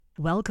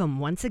Welcome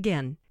once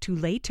again to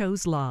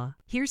Lehto's Law.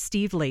 Here's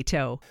Steve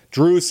Lehto.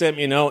 Drew sent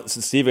me a note and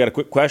said, Steve, I got a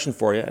quick question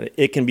for you.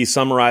 It can be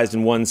summarized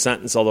in one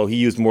sentence, although he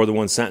used more than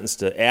one sentence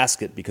to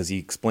ask it because he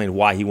explained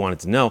why he wanted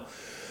to know.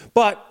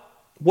 But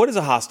what is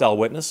a hostile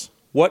witness?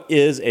 What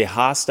is a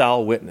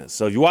hostile witness?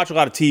 So if you watch a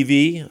lot of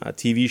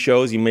TV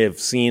shows, you may have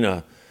seen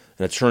an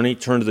attorney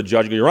turn to the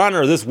judge and go, Your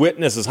Honor, this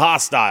witness is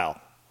hostile.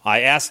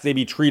 I ask they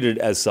be treated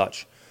as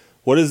such.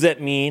 What does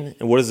that mean,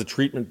 and what does the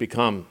treatment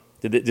become?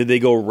 Did they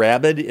go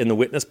rabid in the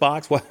witness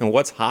box?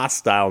 What's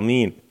hostile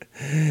mean?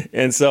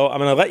 And so I'm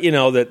going to let you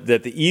know that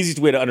the easiest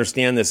way to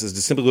understand this is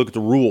to simply look at the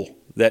rule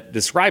that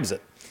describes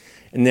it.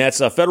 And that's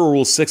Federal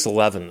Rule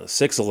 611.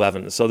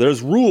 So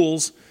there's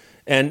rules,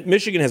 and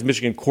Michigan has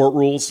Michigan court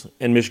rules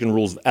and Michigan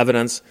rules of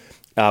evidence,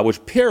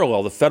 which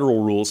parallel the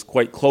federal rules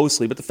quite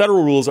closely. But the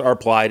federal rules are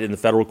applied in the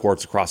federal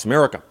courts across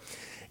America.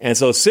 And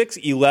so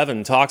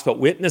 611 talks about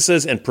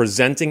witnesses and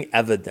presenting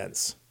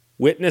evidence.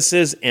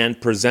 Witnesses and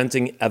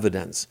presenting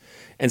evidence.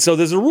 And so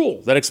there's a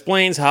rule that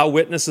explains how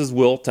witnesses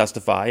will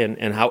testify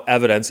and how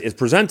evidence is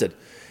presented.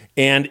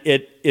 And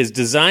it is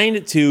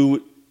designed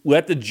to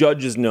let the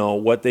judges know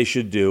what they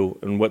should do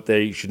and what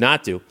they should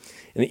not do.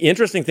 And the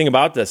interesting thing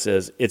about this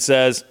is it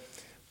says,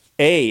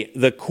 A,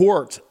 the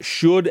court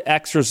should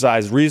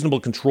exercise reasonable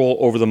control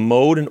over the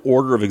mode and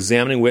order of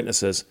examining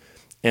witnesses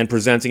and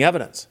presenting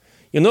evidence.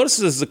 You'll notice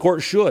this, the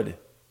court should. It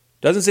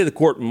doesn't say the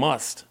court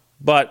must,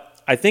 but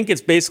I think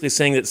it's basically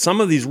saying that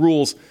some of these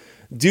rules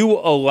do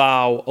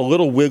allow a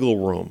little wiggle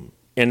room,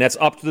 and that's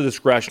up to the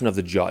discretion of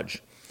the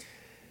judge.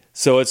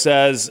 So it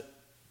says,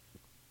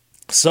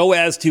 so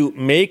as to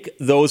make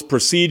those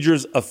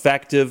procedures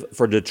effective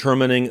for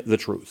determining the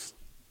truth.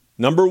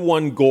 Number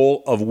one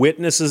goal of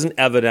witnesses and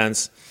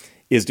evidence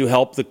is to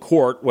help the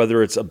court,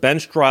 whether it's a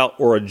bench trial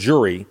or a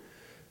jury,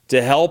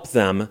 to help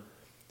them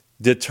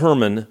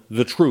determine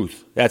the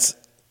truth. That's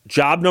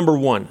job number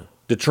one,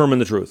 determine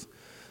the truth.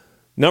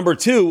 Number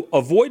two,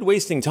 avoid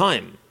wasting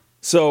time.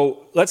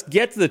 So let's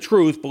get to the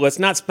truth, but let's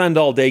not spend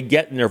all day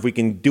getting there if we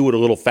can do it a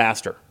little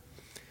faster.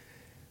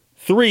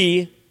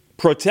 3,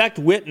 protect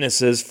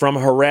witnesses from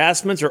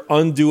harassment or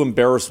undue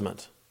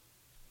embarrassment.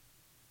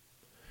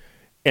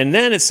 And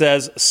then it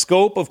says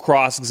scope of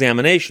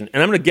cross-examination.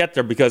 And I'm going to get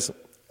there because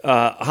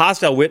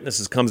hostile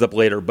witnesses comes up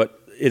later, but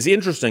it's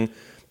interesting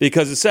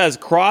because it says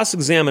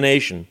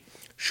cross-examination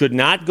should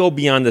not go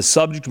beyond the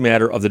subject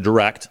matter of the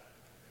direct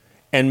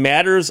and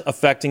matters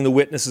affecting the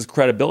witness's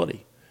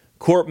credibility.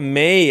 Court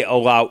may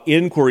allow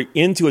inquiry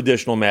into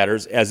additional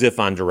matters as if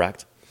on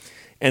direct.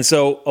 And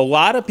so a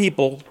lot of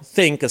people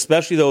think,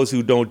 especially those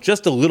who know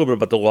just a little bit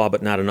about the law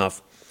but not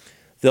enough,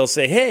 they'll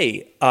say,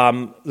 hey,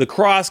 the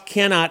cross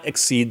cannot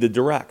exceed the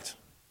direct.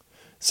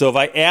 So if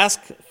I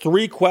ask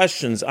 3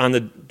 questions on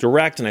the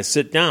direct and I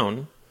sit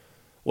down,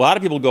 a lot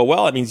of people go,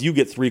 well, that means you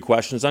get 3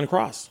 questions on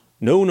cross.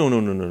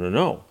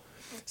 No.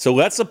 So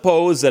let's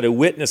suppose that a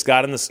witness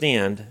got on the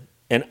stand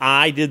and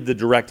I did the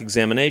direct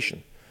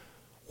examination.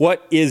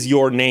 What is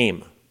your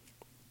name?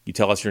 You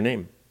tell us your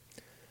name.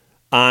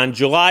 On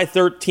July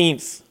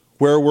 13th,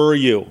 where were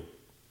you?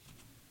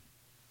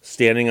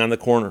 Standing on the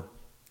corner.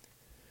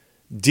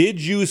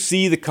 Did you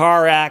see the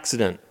car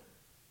accident?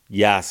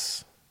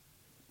 Yes.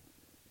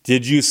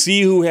 Did you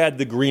see who had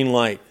the green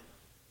light?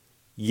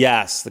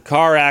 Yes. The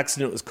car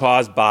accident was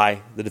caused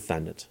by the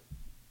defendant.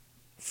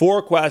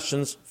 4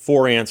 questions,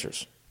 4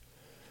 answers.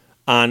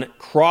 On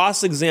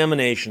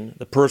cross-examination,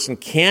 the person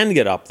can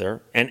get up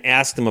there and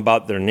ask them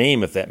about their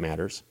name, if that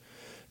matters.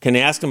 Can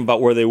ask them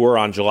about where they were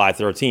on July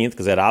 13th,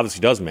 because that obviously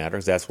does matter,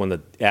 because that's when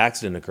the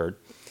accident occurred.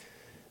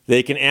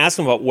 They can ask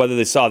them about whether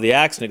they saw the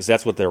accident, because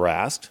that's what they were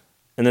asked.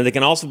 And then they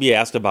can also be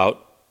asked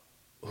about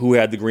who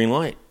had the green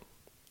light.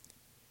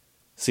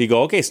 So you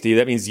go, okay, Steve,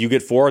 that means you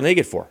get 4 and they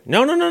get 4.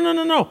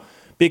 No.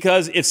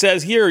 Because it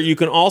says here you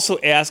can also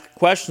ask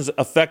questions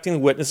affecting the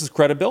witness's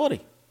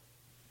credibility.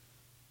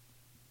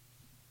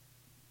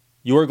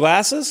 You wear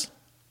glasses?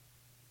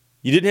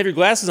 You didn't have your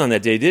glasses on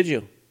that day, did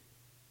you?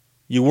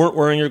 You weren't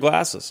wearing your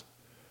glasses.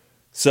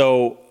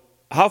 So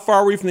how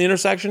far were you from the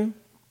intersection?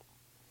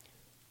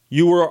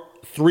 You were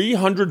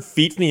 300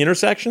 feet from the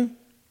intersection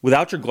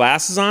without your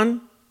glasses on?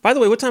 By the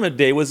way, what time of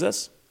day was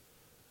this?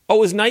 Oh,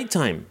 it was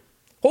nighttime.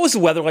 What was the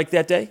weather like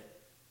that day?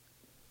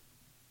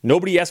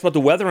 Nobody asked about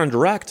the weather on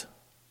direct.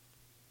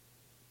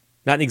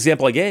 Not an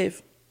example I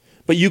gave.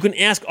 But you can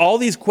ask all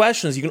these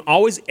questions. You can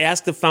always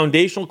ask the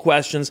foundational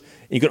questions,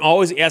 and you can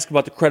always ask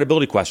about the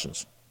credibility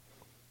questions.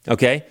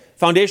 Okay?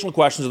 Foundational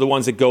questions are the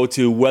ones that go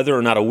to whether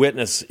or not a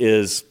witness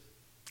is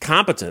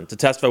competent to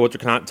testify what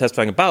they're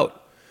testifying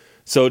about.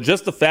 So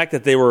just the fact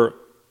that they were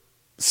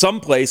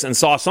someplace and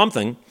saw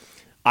something,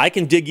 I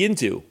can dig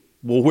into,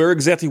 well, where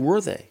exactly were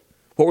they?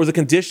 What were the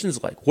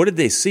conditions like? What did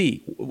they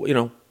see?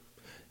 Did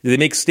they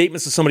make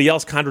statements to somebody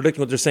else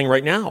contradicting what they're saying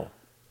right now?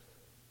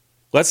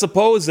 Let's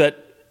suppose that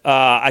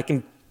I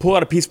can pull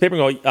out a piece of paper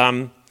and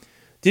go,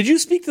 did you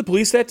speak to the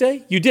police that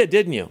day? You did,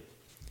 didn't you?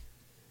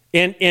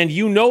 And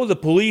the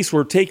police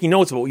were taking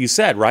notes of what you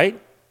said,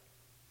 right?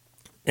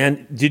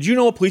 And did you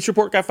know a police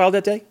report got filed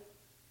that day?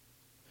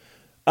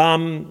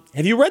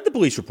 Have you read the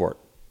police report?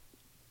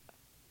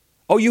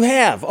 Oh, you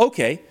have?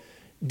 Okay.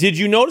 Did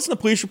you notice in the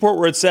police report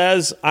where it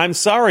says, "I'm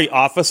sorry,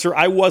 officer,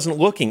 I wasn't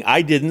looking.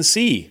 I didn't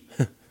see"?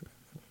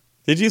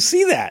 Did you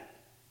see that?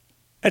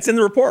 That's in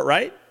the report,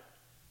 right?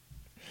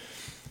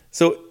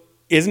 So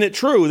isn't it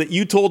true that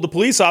you told the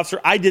police officer,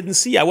 "I didn't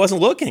see, I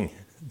wasn't looking"?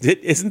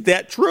 Isn't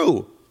that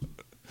true?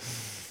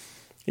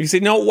 You say,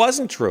 no, it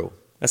wasn't true.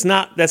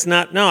 No,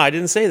 I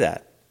didn't say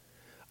that.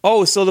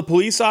 Oh, so the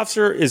police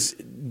officer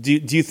do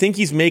you think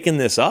he's making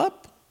this up?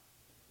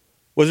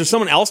 Was there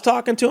someone else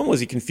talking to him?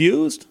 Was he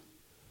confused?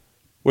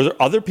 Were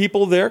there other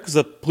people there? Because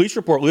the police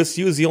report lists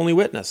you as the only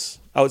witness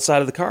outside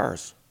of the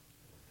cars.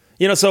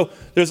 So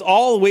there's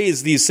all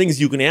ways these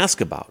things you can ask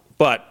about,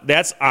 but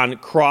that's on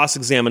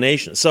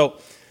cross-examination. So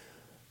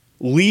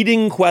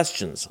leading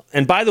questions.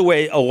 And by the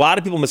way, a lot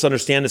of people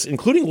misunderstand this,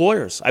 including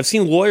lawyers. I've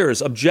seen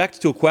lawyers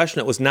object to a question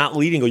that was not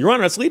leading. Go, Your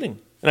Honor, that's leading.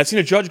 And I've seen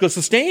a judge go,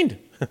 sustained.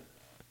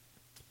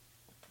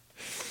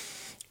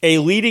 A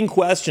leading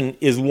question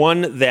is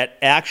one that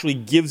actually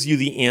gives you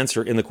the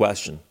answer in the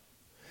question.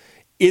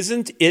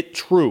 Isn't it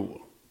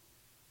true?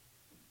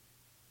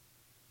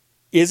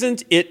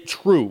 Isn't it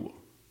true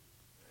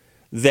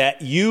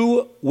that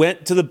you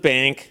went to the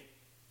bank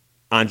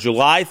on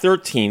July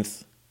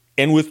 13th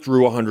and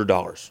withdrew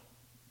 $100?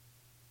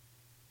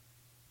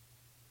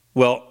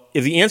 Well,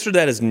 if the answer to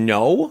that is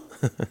no,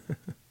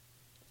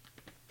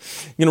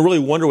 you're going to really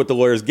wonder what the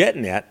lawyer's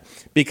getting at,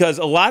 because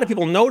a lot of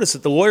people notice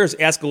that the lawyers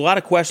ask a lot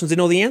of questions they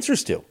know the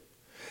answers to.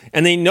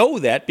 And they know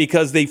that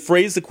because they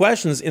phrase the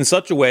questions in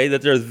such a way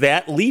that they're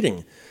that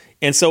leading.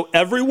 And so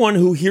everyone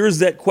who hears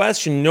that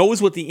question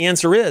knows what the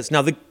answer is.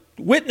 Now, the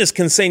witness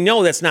can say,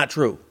 no, that's not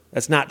true.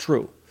 That's not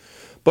true.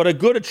 But a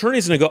good attorney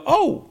is going to go,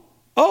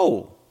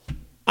 oh,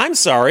 I'm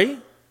sorry.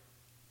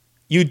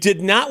 You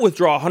did not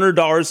withdraw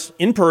 $100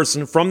 in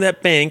person from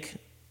that bank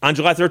on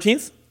July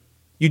 13th?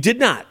 You did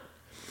not.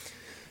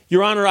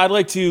 Your Honor, I'd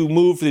like to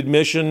move the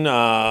admission, or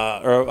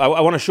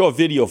I want to show a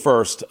video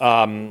first.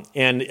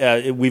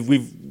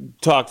 We've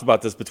talked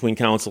about this between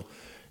counsel,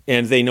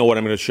 and they know what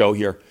I'm going to show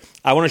here.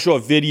 I want to show a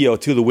video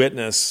to the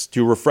witness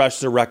to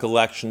refresh their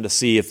recollection to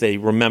see if they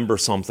remember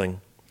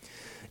something.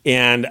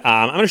 And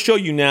I'm going to show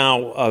you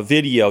now a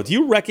video. Do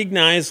you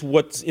recognize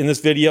what's in this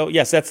video?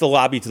 Yes, that's the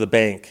lobby to the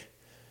bank.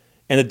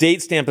 And the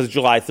date stamp is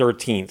July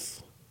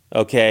 13th.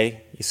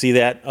 Okay? You see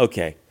that?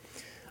 Okay.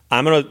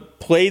 I'm going to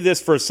play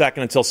this for a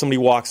second until somebody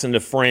walks into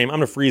frame. I'm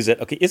going to freeze it.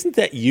 Okay, isn't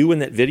that you in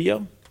that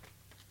video?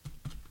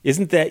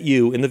 Isn't that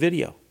you in the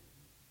video?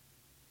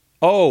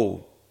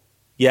 Oh,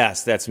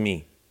 yes, that's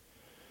me.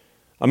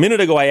 A minute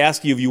ago, I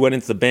asked you if you went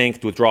into the bank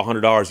to withdraw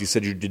 $100. You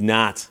said you did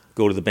not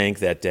go to the bank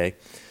that day.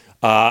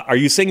 Are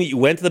you saying that you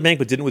went to the bank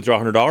but didn't withdraw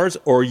 $100,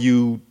 or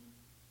you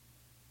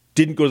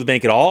didn't go to the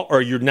bank at all,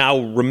 or you're now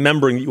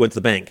remembering that you went to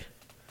the bank?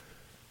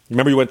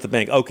 Remember you went to the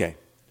bank. Okay.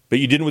 But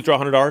you didn't withdraw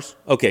 $100?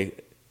 Okay.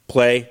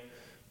 Play.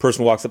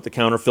 Person walks up the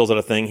counter, fills out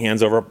a thing,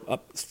 hands over,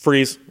 up,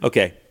 freeze.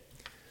 Okay.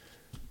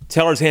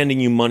 Teller's handing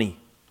you money.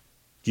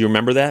 Do you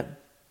remember that?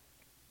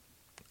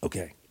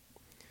 Okay.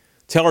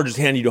 Teller just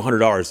handed you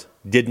 $100,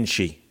 didn't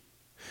she?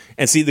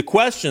 And see, the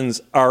questions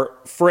are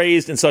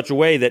phrased in such a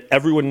way that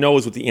everyone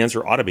knows what the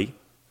answer ought to be.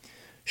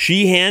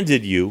 She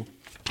handed you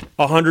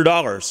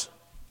 $100,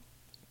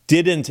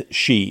 didn't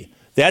she?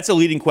 That's a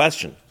leading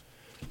question.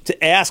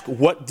 To ask,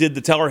 what did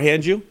the teller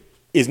hand you,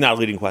 is not a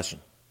leading question.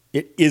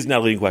 It is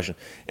not a leading question.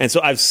 And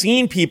so I've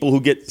seen people who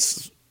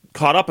get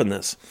caught up in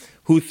this,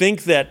 who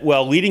think that,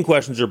 well, leading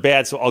questions are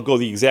bad, so I'll go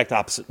the exact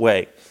opposite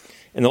way.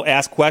 And they'll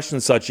ask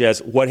questions such as,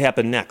 what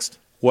happened next?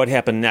 What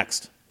happened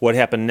next? What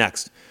happened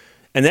next?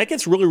 And that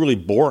gets really, really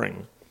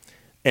boring.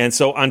 And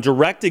so on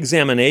direct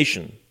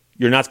examination,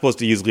 you're not supposed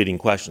to use leading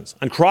questions.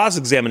 On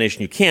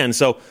cross-examination, you can.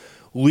 So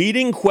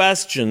leading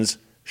questions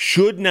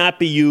should not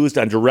be used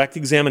on direct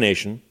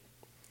examination,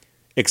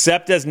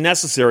 except as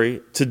necessary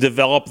to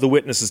develop the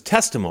witness's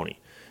testimony.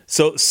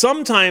 So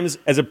sometimes,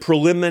 as a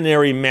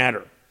preliminary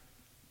matter,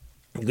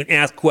 you can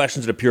ask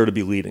questions that appear to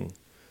be leading.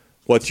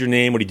 What's your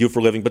name? What do you do for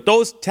a living? But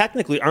those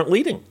technically aren't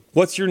leading.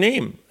 What's your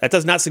name? That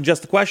does not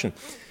suggest the question.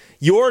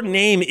 Your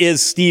name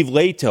is Steve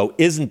Leto,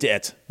 isn't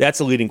it? That's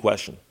a leading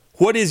question.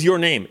 What is your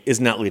name? Is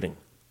not leading.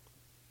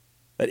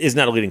 That is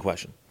not a leading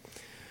question.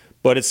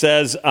 But it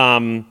says,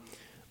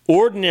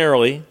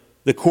 ordinarily,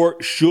 the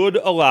court should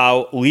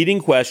allow leading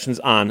questions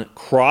on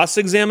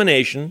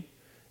cross-examination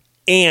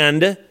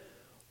and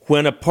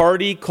when a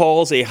party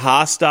calls a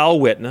hostile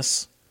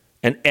witness,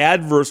 an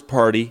adverse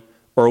party,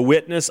 or a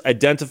witness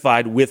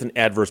identified with an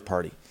adverse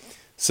party.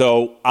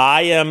 So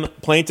I am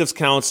plaintiff's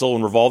counsel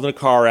and involved in a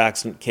car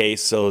accident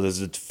case, so there's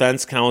a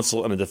defense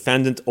counsel and a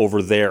defendant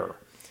over there.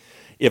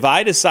 If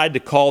I decide to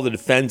call the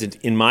defendant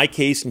in my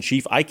case in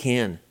chief, I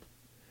can.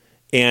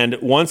 And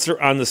once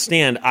they're on the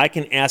stand, I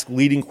can ask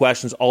leading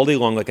questions all day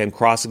long, like I'm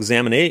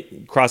cross-examining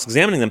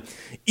them,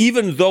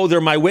 even though they're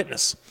my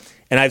witness.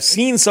 And I've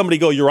seen somebody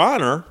go, Your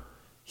Honor,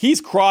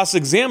 he's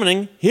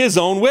cross-examining his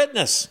own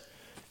witness.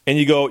 And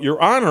you go,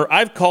 Your Honor,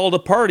 I've called a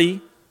party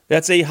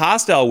that's a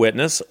hostile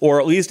witness, or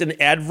at least an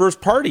adverse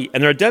party.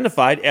 And they're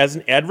identified as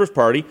an adverse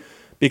party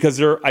because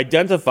they're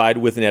identified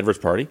with an adverse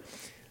party.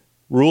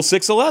 Rule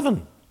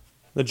 611.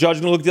 The judge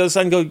is going to look at the other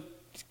side and go,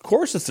 of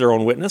course it's their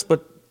own witness,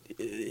 but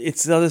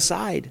it's the other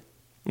side.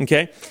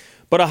 Okay?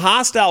 But a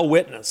hostile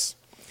witness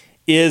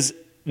is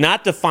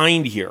not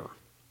defined here.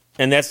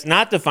 And that's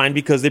not defined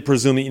because they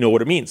presume that you know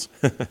what it means.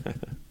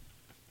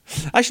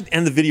 I should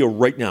end the video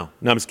right now.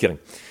 No, I'm just kidding.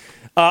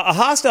 A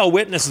hostile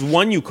witness is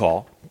one you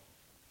call,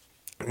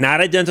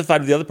 not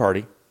identified with the other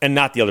party, and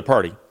not the other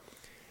party.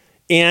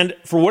 And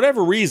for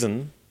whatever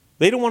reason,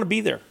 they don't want to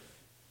be there.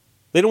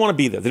 They don't want to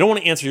be there. They don't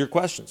want to answer your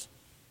questions.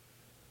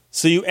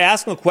 So you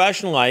ask them a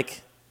question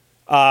like,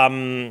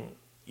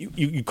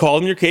 you call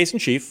them your case in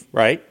chief,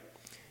 right?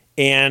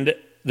 And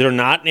they're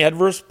not an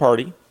adverse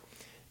party.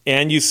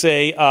 And you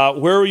say,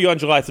 where were you on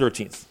July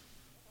 13th?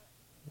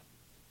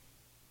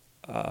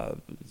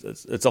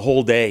 It's a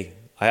whole day.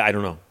 I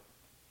don't know.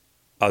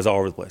 I was all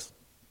over the place.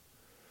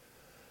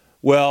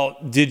 Well,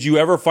 did you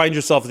ever find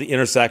yourself at the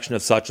intersection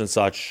of such and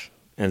such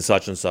and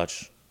such and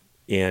such,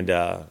 and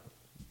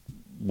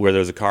where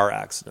there's a car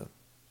accident?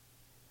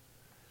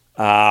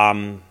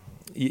 Can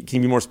you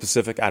be more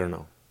specific? I don't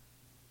know.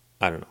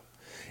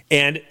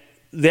 And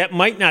that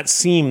might not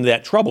seem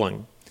that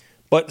troubling,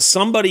 but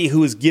somebody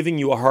who is giving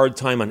you a hard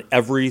time on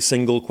every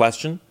single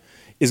question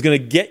is going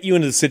to get you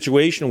into the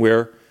situation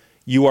where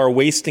you are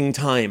wasting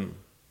time,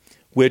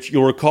 which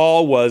you'll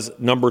recall was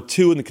number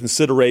 2 in the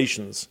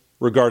considerations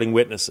regarding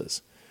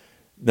witnesses.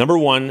 Number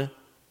 1,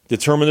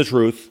 determine the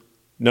truth.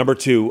 Number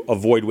 2,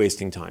 avoid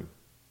wasting time.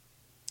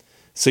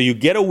 So you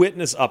get a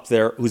witness up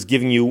there who's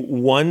giving you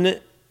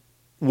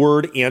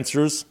one-word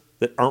answers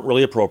that aren't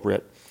really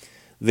appropriate.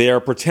 They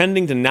are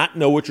pretending to not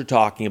know what you're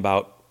talking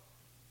about.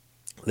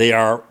 They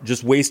are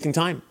just wasting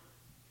time.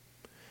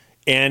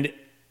 And,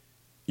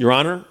 Your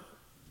Honor,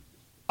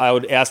 I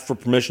would ask for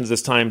permission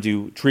this time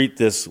to treat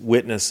this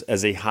witness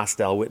as a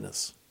hostile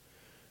witness.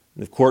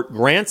 And the court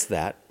grants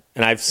that,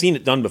 and I've seen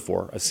it done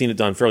before. I've seen it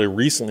done fairly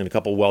recently in a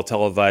couple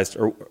well-televised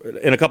or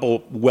in a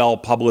couple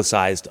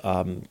well-publicized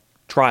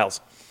trials.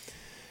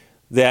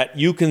 That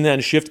you can then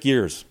shift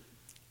gears,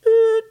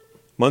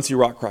 Muncie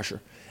Rock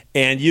Crusher,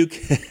 and you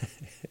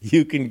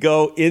can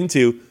go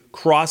into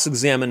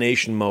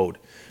cross-examination mode.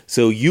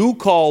 So you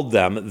called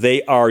them;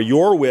 they are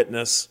your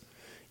witness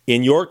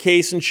in your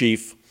case in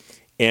chief.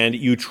 And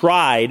you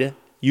tried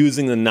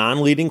using the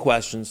non-leading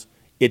questions.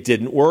 It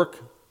didn't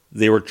work.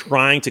 They were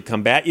trying to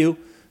combat you.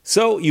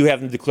 So you have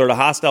them declared a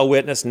hostile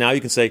witness. Now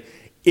you can say,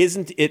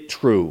 isn't it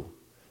true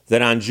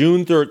that on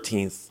June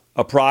 13th,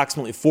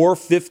 approximately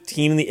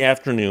 4:15 in the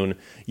afternoon,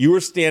 you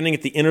were standing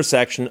at the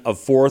intersection of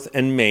 4th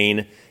and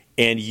Main,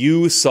 and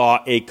you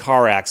saw a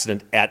car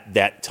accident at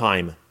that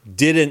time?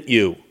 Didn't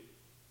you?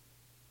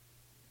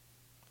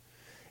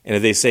 And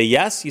if they say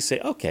yes, you say,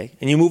 okay,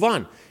 and you move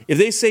on. If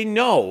they say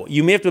no,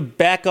 you may have to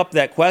back up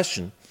that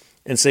question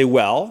and say,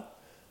 well,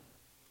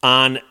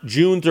 on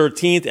June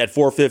 13th at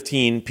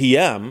 4:15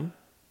 p.m.,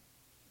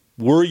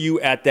 were you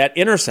at that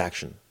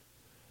intersection?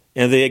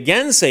 And if they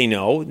again say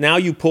no, now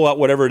you pull out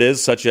whatever it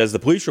is, such as the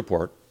police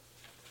report,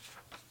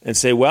 and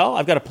say, well,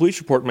 I've got a police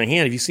report in my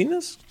hand. Have you seen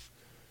this?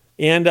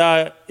 And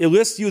it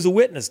lists you as a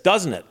witness,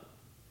 doesn't it?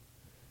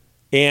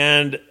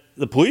 And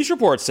the police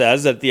report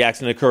says that the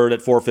accident occurred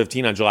at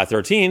 4:15 on July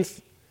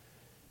 13th,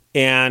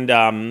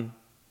 and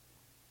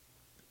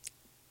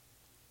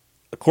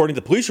according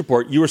to the police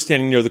report, you were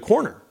standing near the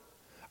corner.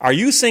 Are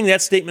you saying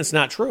that statement's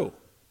not true?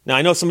 Now,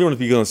 I know somebody would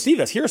be going, Steve,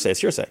 that's hearsay,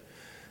 it's hearsay.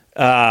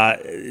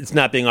 It's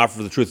not being offered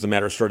for the truth of the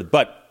matter asserted,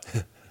 but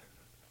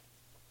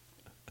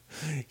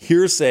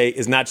hearsay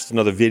is not just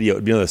another video, it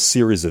would be another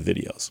series of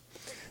videos.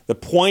 The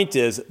point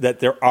is that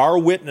there are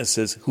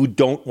witnesses who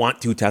don't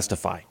want to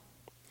testify.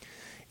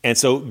 And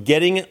so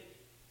getting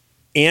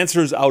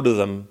answers out of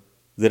them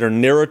that are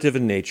narrative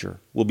in nature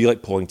will be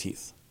like pulling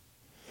teeth.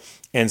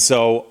 And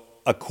so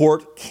a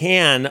court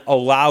can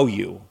allow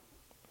you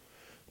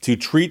to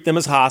treat them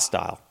as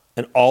hostile.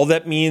 And all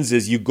that means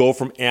is you go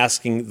from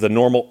asking the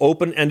normal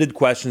open-ended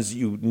questions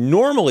you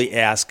normally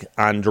ask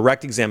on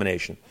direct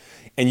examination,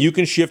 and you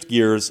can shift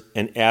gears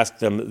and ask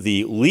them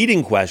the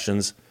leading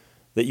questions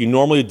that you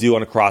normally do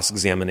on a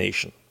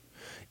cross-examination.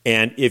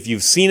 And if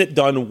you've seen it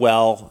done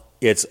well,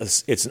 it's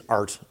an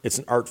art. It's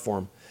an art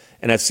form.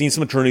 And I've seen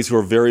some attorneys who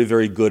are very,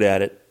 very good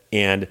at it.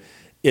 And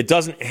it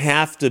doesn't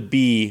have to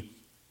be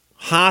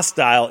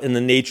hostile in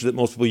the nature that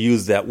most people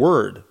use that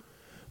word,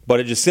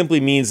 but it just simply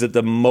means that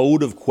the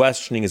mode of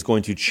questioning is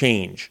going to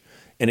change.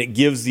 And it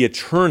gives the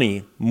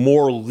attorney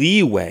more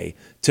leeway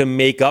to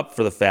make up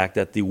for the fact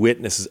that the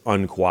witness is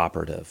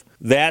uncooperative.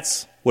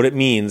 That's what it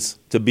means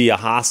to be a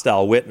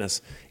hostile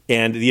witness.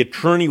 And the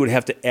attorney would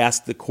have to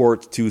ask the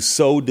court to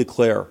so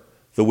declare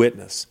the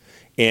witness.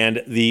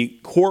 And the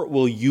court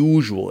will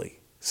usually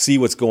see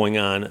what's going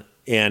on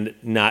and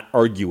not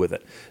argue with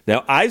it.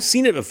 Now, I've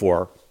seen it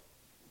before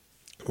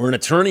where an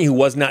attorney who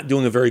was not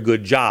doing a very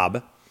good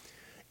job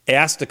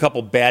asked a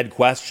couple bad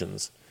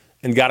questions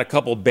and got a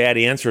couple bad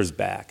answers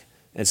back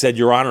and said,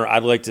 Your Honor,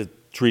 I'd like to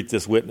treat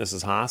this witness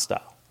as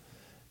hostile.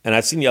 And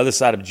I've seen the other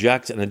side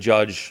object, and the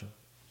judge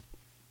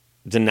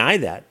deny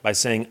that by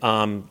saying,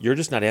 you're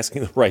just not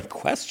asking the right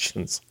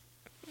questions.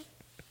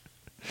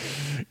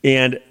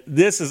 And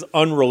this is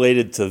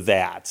unrelated to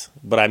that,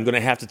 but I'm going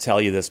to have to tell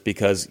you this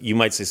because you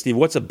might say, Steve,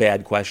 what's a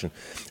bad question?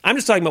 I'm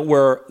just talking about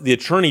where the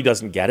attorney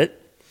doesn't get it.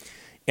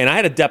 And I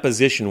had a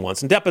deposition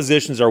once, and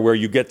depositions are where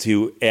you get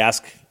to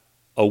ask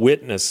a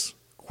witness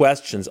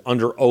questions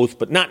under oath,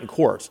 but not in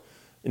court,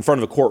 in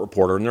front of a court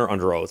reporter, and they're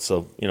under oath,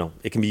 so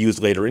it can be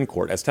used later in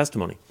court as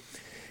testimony.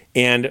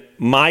 And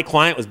my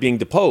client was being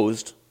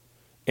deposed,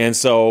 and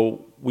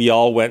so we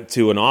all went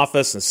to an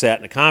office and sat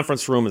in a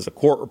conference room as a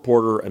court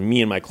reporter, and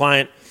me and my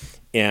client,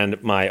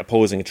 and my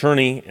opposing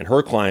attorney and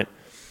her client.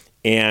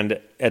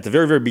 And at the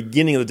very, very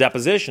beginning of the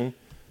deposition,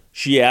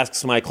 she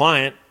asks my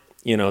client,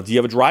 do you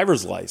have a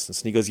driver's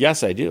license? And he goes,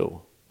 yes, I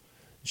do.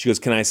 She goes,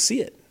 can I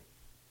see it?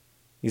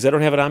 He goes, I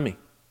don't have it on me.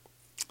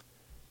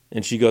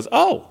 And she goes,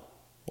 oh,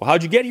 well,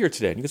 how'd you get here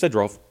today? And he goes, I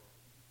drove.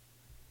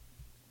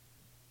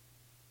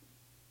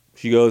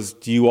 She goes,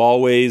 do you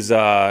always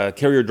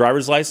carry your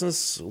driver's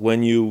license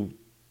when you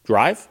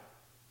drive?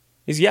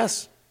 He says,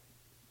 yes.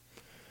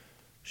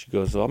 She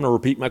goes, well, I'm going to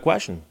repeat my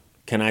question.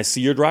 Can I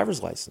see your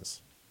driver's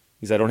license?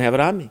 He says, I don't have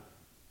it on me.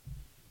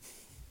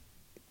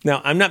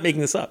 Now, I'm not making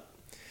this up.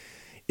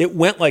 It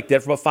went like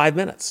that for about 5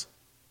 minutes.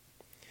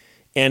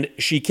 And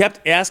she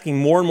kept asking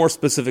more and more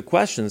specific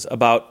questions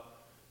about,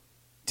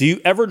 do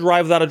you ever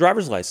drive without a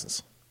driver's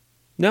license?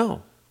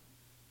 No.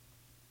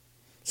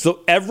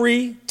 So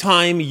every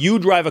time you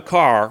drive a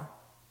car,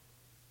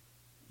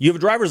 you have a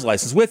driver's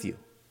license with you?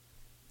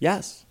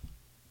 Yes.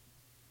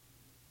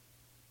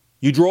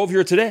 You drove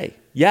here today?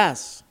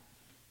 Yes.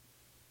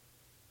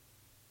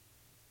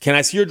 Can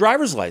I see your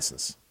driver's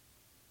license?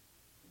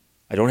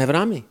 I don't have it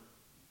on me.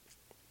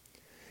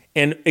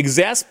 And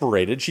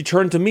exasperated, she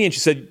turned to me and she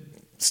said,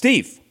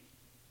 Steve,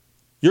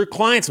 your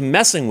client's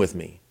messing with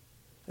me.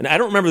 And I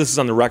don't remember if this is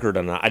on the record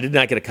or not. I did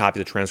not get a copy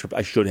of the transcript.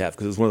 I should have,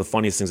 because it was one of the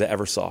funniest things I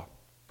ever saw.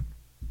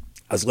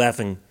 I was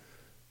laughing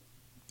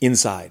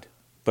inside,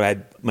 but I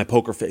had my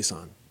poker face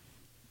on.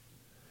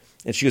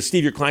 And she goes,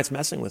 Steve, your client's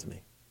messing with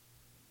me.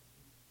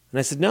 And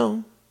I said,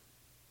 no.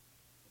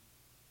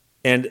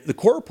 And the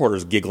court reporter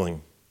is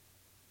giggling.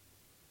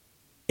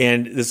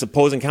 And this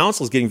opposing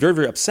counsel is getting very,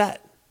 very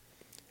upset.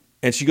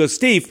 And she goes,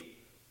 Steve,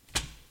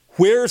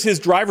 where's his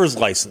driver's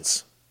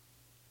license?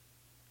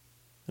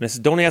 And I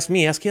said, don't ask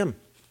me, ask him.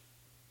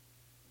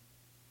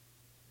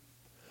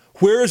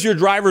 Where is your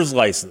driver's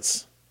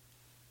license?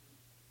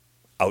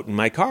 Out in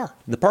my car,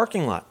 in the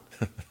parking lot.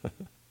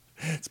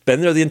 It's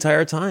been there the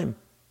entire time.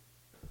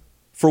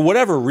 For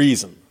whatever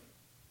reason,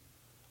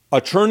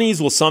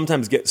 attorneys will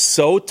sometimes get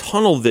so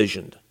tunnel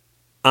visioned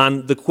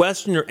on the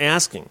question you're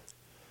asking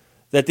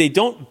that they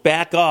don't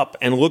back up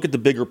and look at the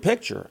bigger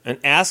picture and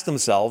ask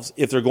themselves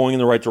if they're going in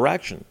the right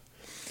direction.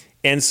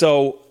 And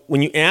so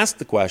when you ask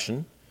the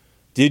question,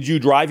 did you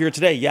drive here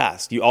today?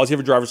 Yes. Do you always have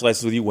your driver's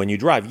license with you when you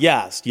drive?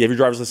 Yes. Do you have your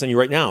driver's license on you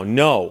right now?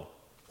 No.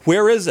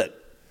 Where is it?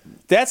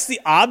 That's the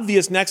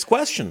obvious next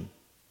question.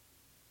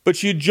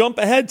 But you jump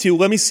ahead to,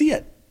 let me see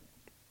it.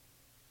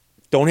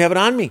 Don't have it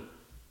on me.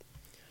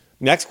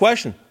 Next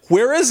question.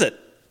 Where is it?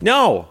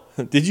 No.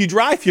 Did you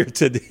drive here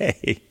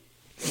today?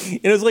 And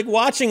it was like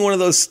watching one of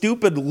those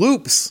stupid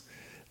loops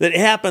that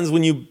happens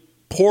when you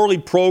poorly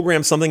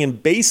program something in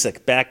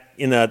BASIC back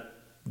in a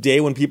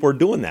day when people were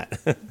doing that.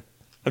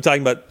 I'm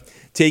talking about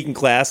taking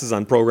classes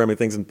on programming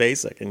things in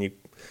BASIC, and you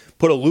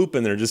put a loop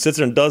in there, it just sits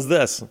there and does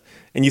this.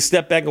 And you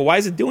step back and go, why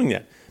is it doing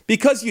that?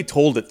 Because you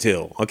told it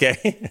to,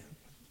 okay?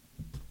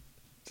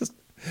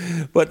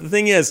 But the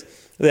thing is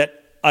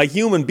that a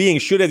human being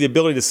should have the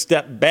ability to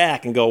step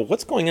back and go,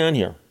 what's going on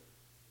here?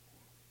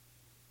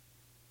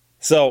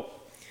 So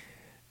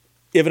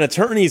if an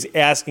attorney is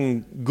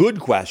asking good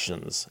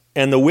questions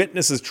and the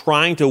witness is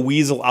trying to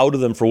weasel out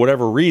of them for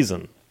whatever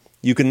reason,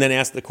 you can then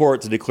ask the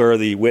court to declare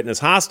the witness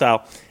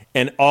hostile.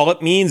 And all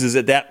it means is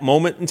at that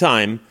moment in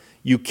time,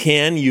 you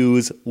can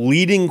use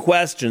leading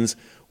questions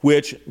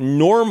which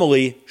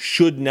normally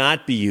should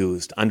not be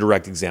used on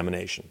direct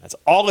examination. That's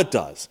all it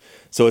does.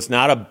 So it's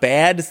not a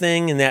bad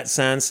thing in that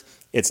sense.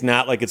 It's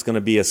not like it's going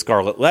to be a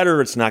scarlet letter.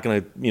 It's not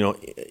going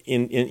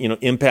to,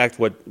 impact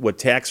what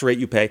tax rate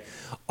you pay.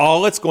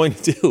 All it's going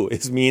to do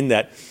is mean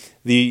that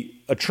the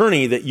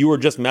attorney that you were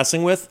just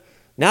messing with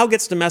now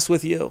gets to mess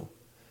with you.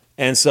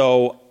 And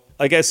so,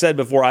 like I said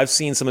before, I've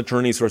seen some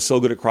attorneys who are so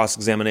good at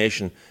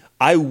cross-examination,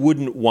 I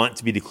wouldn't want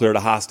to be declared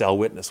a hostile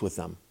witness with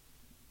them.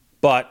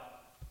 But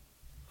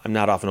I'm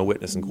not often a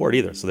witness in court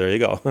either, so there you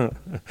go.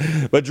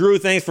 But Drew,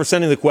 thanks for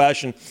sending the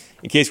question.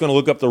 In case you want to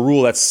look up the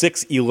rule, that's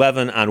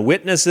 611 on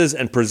witnesses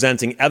and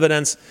presenting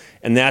evidence,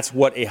 and that's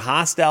what a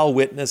hostile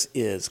witness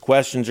is.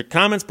 Questions or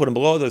comments, put them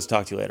below. Let's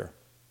talk to you later.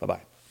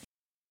 Bye-bye.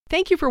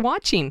 Thank you for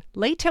watching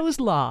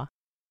Lehto's Law.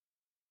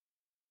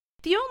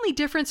 The only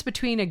difference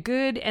between a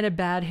good and a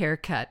bad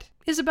haircut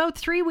is about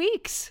 3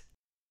 weeks.